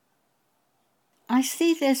I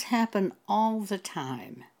see this happen all the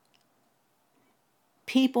time.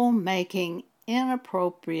 People making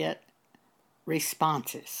inappropriate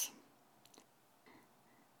responses.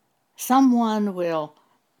 Someone will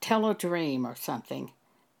tell a dream or something,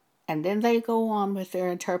 and then they go on with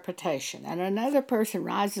their interpretation. And another person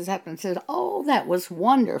rises up and says, "Oh, that was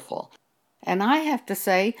wonderful." And I have to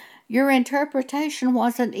say, your interpretation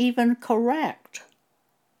wasn't even correct.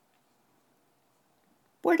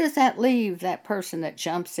 Where does that leave that person that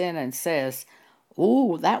jumps in and says,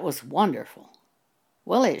 "Oh, that was wonderful"?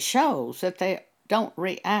 Well, it shows that they don't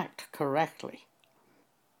react correctly.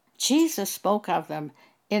 Jesus spoke of them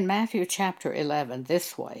in Matthew chapter 11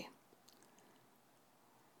 this way: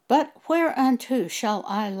 "But whereunto shall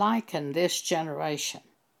I liken this generation?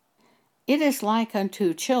 It is like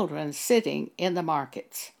unto children sitting in the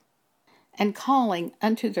markets, and calling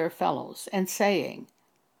unto their fellows, and saying,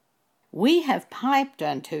 We have piped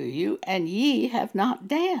unto you, and ye have not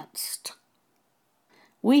danced.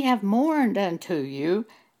 We have mourned unto you,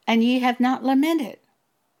 and ye have not lamented."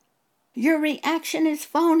 Your reaction is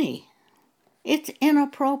phony. It's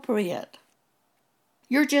inappropriate.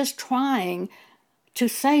 You're just trying to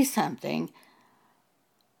say something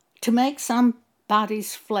to make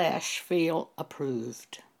somebody's flesh feel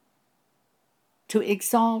approved, to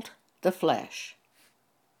exalt the flesh.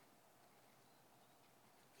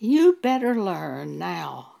 You better learn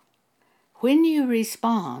now, when you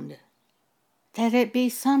respond, that it be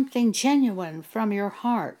something genuine from your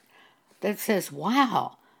heart that says,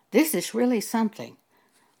 "Wow, this is really something."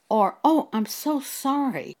 Or, "Oh, I'm so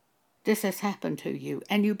sorry this has happened to you,"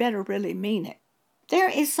 and you better really mean it. There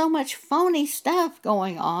is so much phony stuff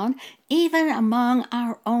going on, even among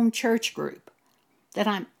our own church group, that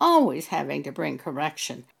I'm always having to bring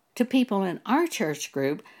correction to people in our church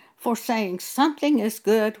group for saying something is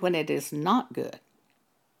good when it is not good.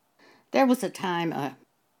 There was a time a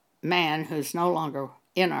man who's no longer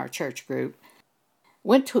in our church group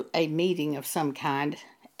went to a meeting of some kind,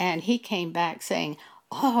 and he came back saying,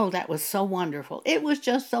 "Oh, that was so wonderful. It was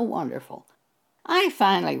just so wonderful." I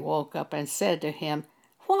finally woke up and said to him,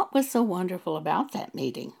 "What was so wonderful about that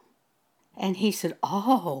meeting?" And he said,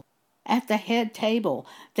 "Oh, at the head table,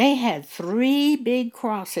 they had 3 big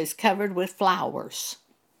crosses covered with flowers."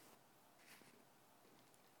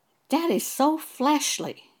 That is so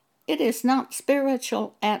fleshly. It is not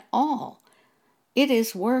spiritual at all. It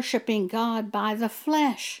is worshiping God by the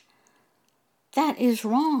flesh. That is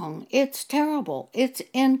wrong. It's terrible. It's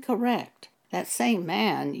incorrect. That same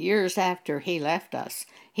man, years after he left us,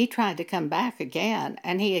 he tried to come back again,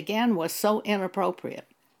 and he again was so inappropriate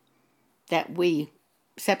that we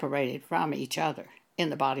separated from each other in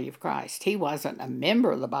the body of Christ. He wasn't a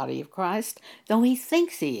member of the body of Christ, though he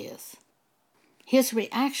thinks he is. His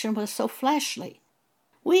reaction was so fleshly.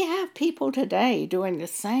 We have people today doing the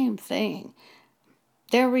same thing.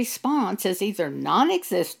 Their response is either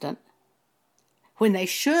non-existent when they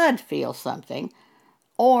should feel something,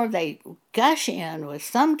 or they gush in with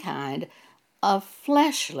some kind of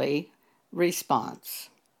fleshly response.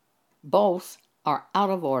 Both are out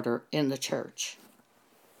of order in the church.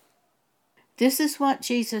 This is what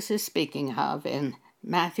Jesus is speaking of in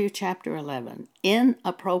Matthew chapter 11,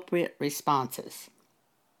 inappropriate responses.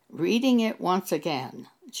 Reading it once again,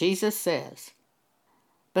 Jesus says,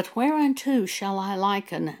 "But whereunto shall I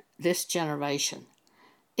liken this generation?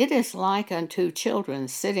 It is like unto children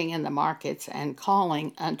sitting in the markets and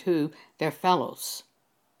calling unto their fellows,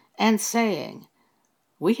 and saying,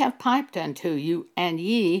 We have piped unto you, and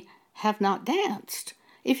ye have not danced."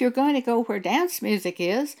 If you're going to go where dance music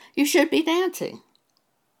is, you should be dancing.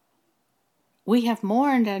 "We have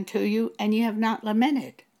mourned unto you, and ye have not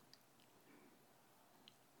lamented."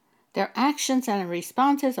 Their actions and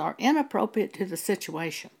responses are inappropriate to the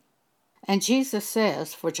situation. And Jesus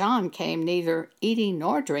says, "For John came neither eating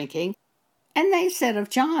nor drinking, and they said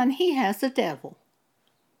of John, he has a devil.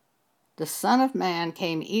 The Son of Man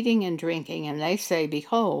came eating and drinking, and they say,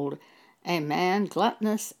 Behold, a man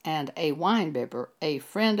gluttonous and a winebibber, a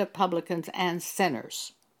friend of publicans and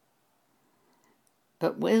sinners.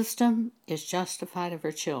 But wisdom is justified of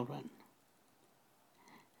her children."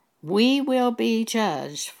 We will be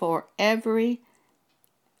judged for every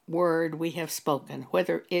word we have spoken,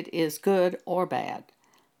 whether it is good or bad.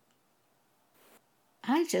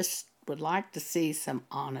 I just would like to see some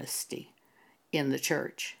honesty in the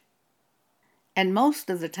church. And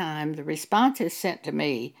most of the time, the responses sent to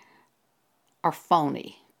me are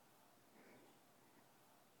phony.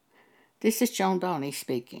 This is Joan Donnie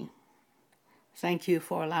speaking. Thank you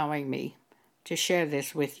for allowing me to share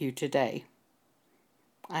this with you today.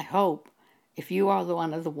 I hope if you are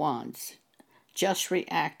one of the ones just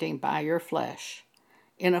reacting by your flesh,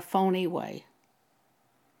 in a phony way,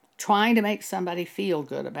 trying to make somebody feel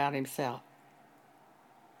good about himself.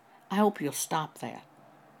 I hope you'll stop that.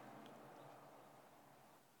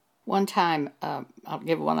 One time, I'll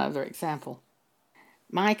give one other example.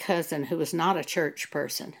 My cousin, who was not a church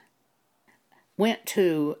person, went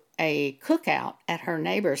to a cookout at her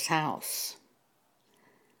neighbor's house.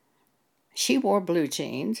 She wore blue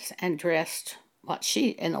jeans and dressed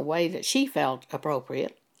in a way that she felt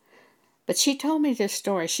appropriate. But she told me this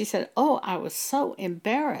story. She said, "Oh, I was so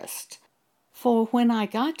embarrassed. For when I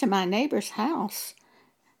got to my neighbor's house,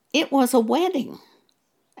 it was a wedding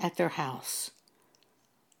at their house.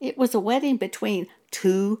 It was a wedding between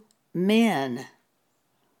two men."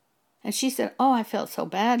 And she said, "Oh, I felt so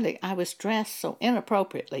badly. I was dressed so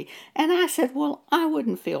inappropriately." And I said, "Well, I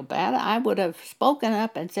wouldn't feel bad. I would have spoken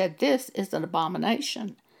up and said, 'This is an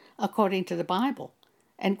abomination according to the Bible,'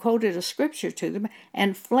 and quoted a scripture to them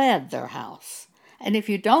and fled their house. And if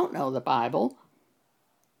you don't know the Bible,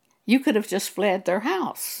 you could have just fled their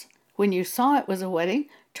house. When you saw it was a wedding,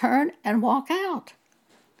 turn and walk out.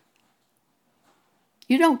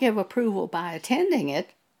 You don't give approval by attending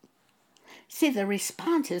it." See, the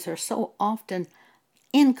responses are so often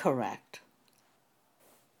incorrect.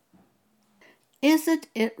 Isn't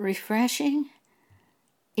it refreshing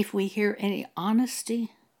if we hear any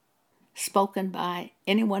honesty spoken by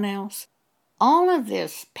anyone else? All of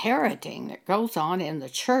this parroting that goes on in the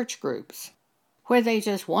church groups, where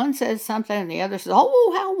one says something and the other says,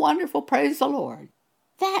 "Oh, how wonderful, praise the Lord."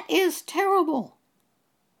 That is terrible.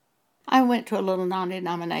 I went to a little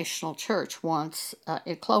non-denominational church once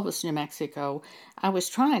in Clovis, New Mexico. I was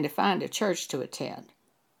trying to find a church to attend.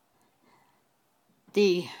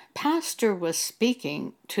 The pastor was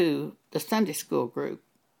speaking to the Sunday school group,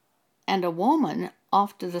 and a woman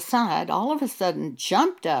off to the side all of a sudden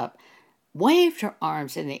jumped up, waved her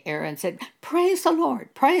arms in the air and said, "Praise the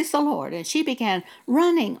Lord, praise the Lord." And she began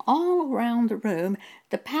running all around the room.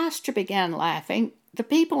 The pastor began laughing. The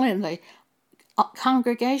people in the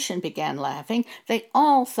congregation began laughing. They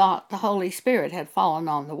all thought the Holy Spirit had fallen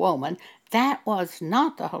on the woman. That was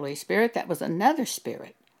not the Holy Spirit. That was another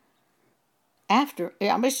spirit. I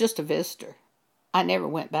was just a visitor. I never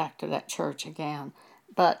went back to that church again.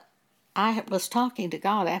 But I was talking to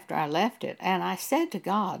God after I left it, and I said to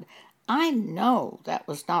God, "I know that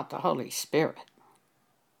was not the Holy Spirit."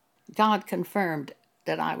 God confirmed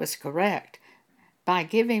that I was correct by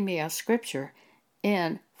giving me a scripture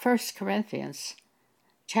in 1 Corinthians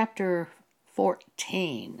chapter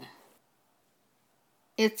 14.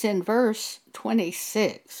 It's in verse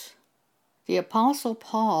 26. The Apostle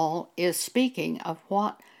Paul is speaking of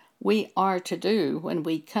what we are to do when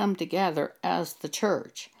we come together as the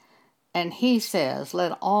church. And he says,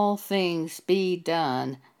 "Let all things be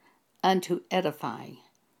done unto edifying."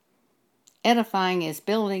 Edifying is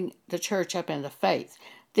building the church up in the faith.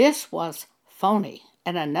 This was phony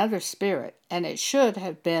and another spirit, and it should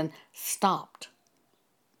have been stopped.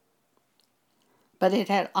 But it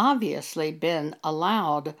had obviously been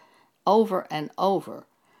allowed over and over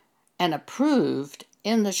and approved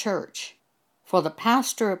in the church, for the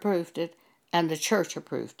pastor approved it and the church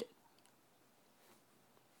approved it.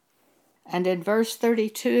 And in verse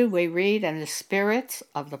 32 we read, "And the spirits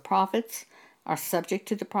of the prophets are subject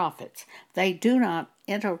to the prophets. They do not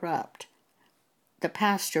interrupt the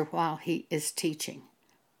pastor while he is teaching."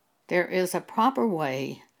 There is a proper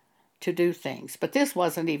way to do things, but this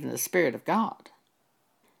wasn't even the Spirit of God.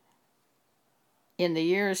 In the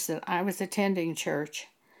years that I was attending church,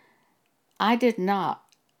 I did not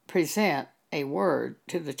present a word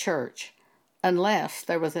to the church unless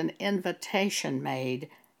there was an invitation made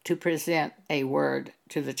to present a word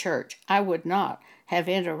to the church. I would not have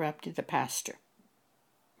interrupted the pastor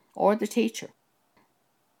or the teacher.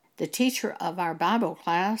 The teacher of our Bible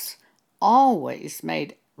class always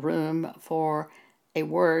made room for a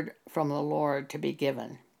word from the Lord to be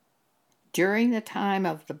given. During the time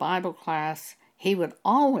of the Bible class, he would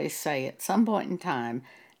always say at some point in time,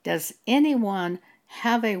 "Does anyone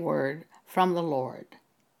have a word from the Lord?"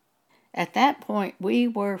 At that point, we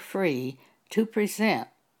were free to present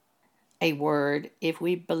a word if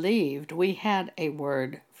we believed we had a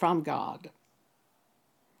word from God.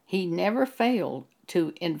 He never failed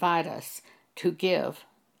to invite us to give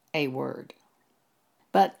a word.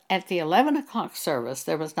 But at the 11 o'clock service,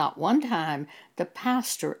 there was not one time the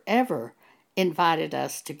pastor ever invited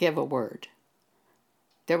us to give a word.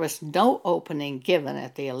 There was no opening given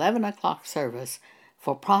at the 11 o'clock service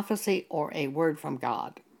for prophecy or a word from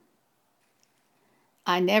God.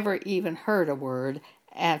 I never even heard a word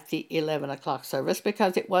at the 11 o'clock service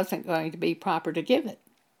because it wasn't going to be proper to give it.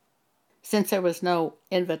 Since there was no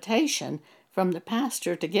invitation from the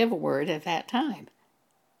pastor to give a word at that time.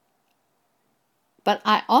 But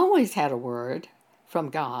I always had a word from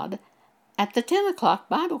God at the 10 o'clock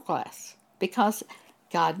Bible class because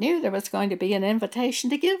God knew there was going to be an invitation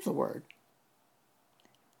to give the word.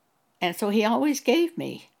 And so he always gave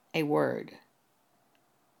me a word.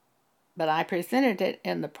 But I presented it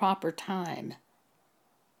in the proper time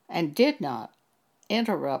and did not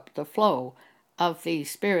interrupt the flow of the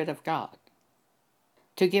Spirit of God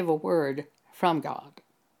to give a word from God.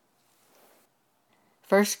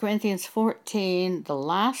 1 Corinthians 14, the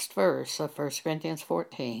last verse of 1 Corinthians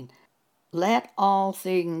 14, let all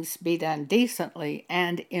things be done decently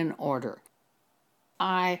and in order.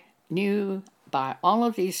 I knew by all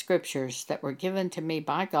of these scriptures that were given to me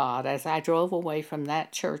by God as I drove away from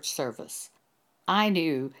that church service, I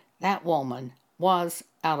knew that woman was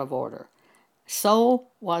out of order. So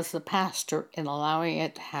was the pastor in allowing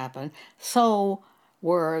it to happen. So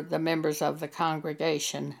were the members of the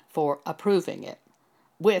congregation for approving it,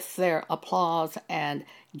 with their applause and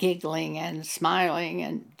giggling and smiling,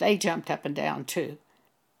 and they jumped up and down too.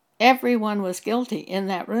 Everyone was guilty in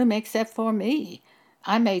that room except for me.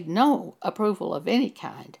 I made no approval of any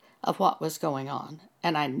kind of what was going on,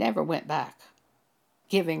 and I never went back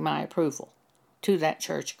giving my approval to that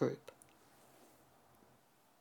church group.